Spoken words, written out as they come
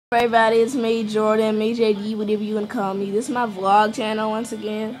Everybody, it's me, Jordan, me, JD, whatever you want to call me. This is my vlog channel once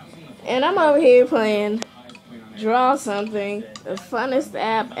again. And I'm over here playing Draw Something, the funnest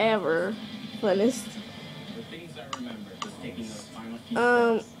app ever. Funnest.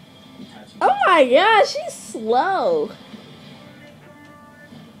 Oh my gosh, she's slow.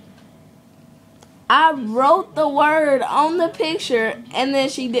 I wrote the word on the picture and then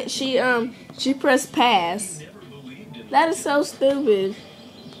she pressed pass. That is so stupid.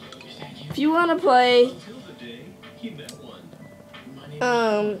 If you want to play,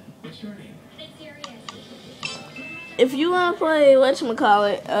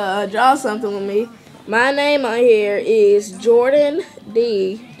 Draw Something with me, my name on here is Jordan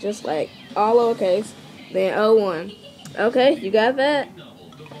D, just like all lowercase, then 01. Okay, you got that?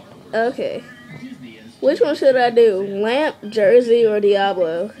 Okay. Which one should I do? Lamp, Jersey, or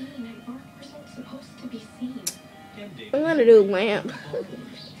Diablo? I'm gonna do Lamp.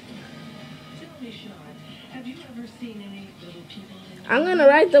 I'm gonna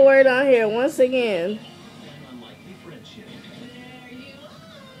write the word on here once again.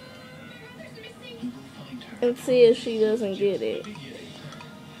 And see if she doesn't get it.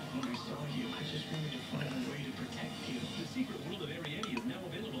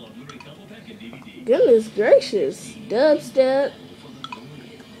 Goodness gracious. Dubstep.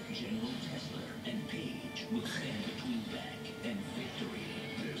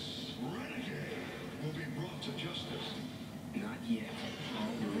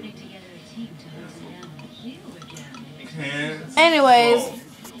 Anyways,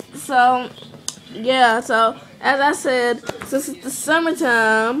 so as I said, since it's the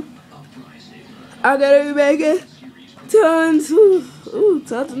summertime, I gotta be making tons and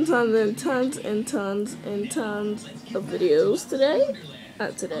tons of videos today.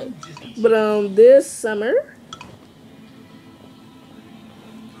 Not today, but this summer.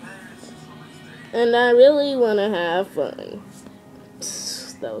 And I really want to have fun.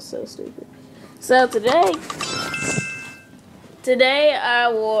 That was so stupid. So today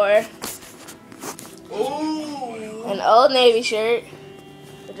I wore an Old Navy shirt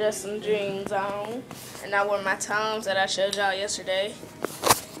with just some jeans on. And I wore my Toms that I showed y'all yesterday.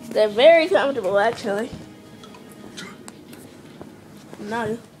 They're very comfortable, actually.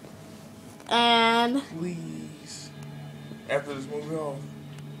 No. And please, after this movie off,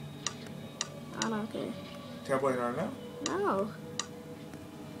 I don't care. Can I play it right now? No.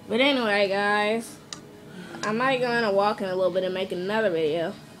 But anyway, guys, I might go on a walk in a little bit and make another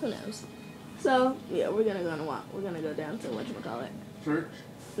video. Who knows? So yeah, we're gonna go on a walk. We're gonna go down to whatchamacallit. Church?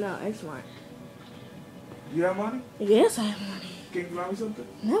 No, X-Mart. You have money? Yes, I have money. Can you buy me something?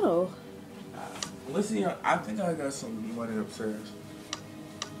 No. Let's see. I think I got some money upstairs.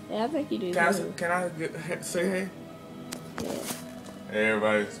 Yeah, I think you do. Can I say hey? Yeah. Hey,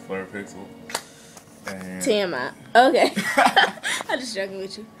 everybody, it's Flare Pixel. And TMI. Okay. I'm just joking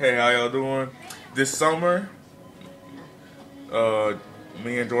with you. Hey, how y'all doing? This summer,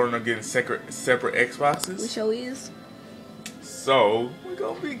 me and Jordan are getting separate Xboxes. We show is. So we're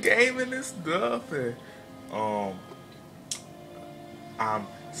gonna be gaming and stuff, and I'm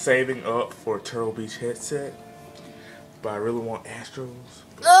saving up for a Turtle Beach headset, but I really want Astros.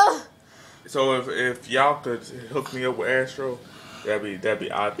 Ugh. So if y'all could hook me up with Astro, that'd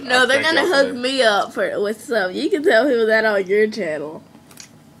be odd. No, they're gonna hook me up with some. You can tell people that on your channel.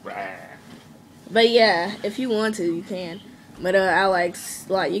 But yeah, if you want to, you can. But I like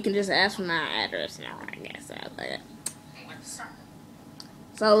you can just ask for my address now, I guess.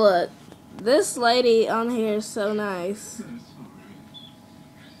 So look, this lady on here is so nice.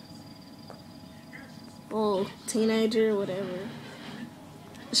 Little teenager, whatever.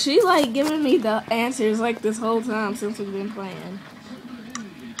 She like giving me the answers like this whole time since we've been playing.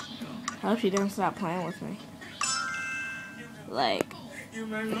 I hope she doesn't stop playing with me. Like,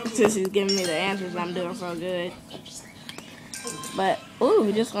 since she's giving me the answers, I'm doing so good. But, ooh,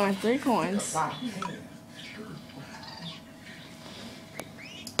 we just won 3 coins.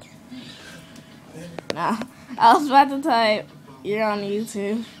 Nah, I was about to type, you're on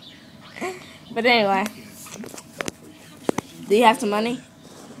YouTube. But anyway, do you have some money?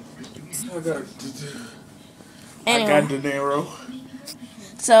 I got dinero.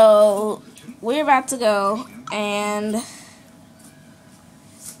 So, we're about to go, and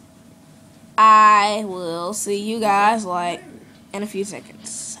I will see you guys, like, in a few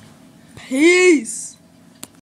seconds. Peace!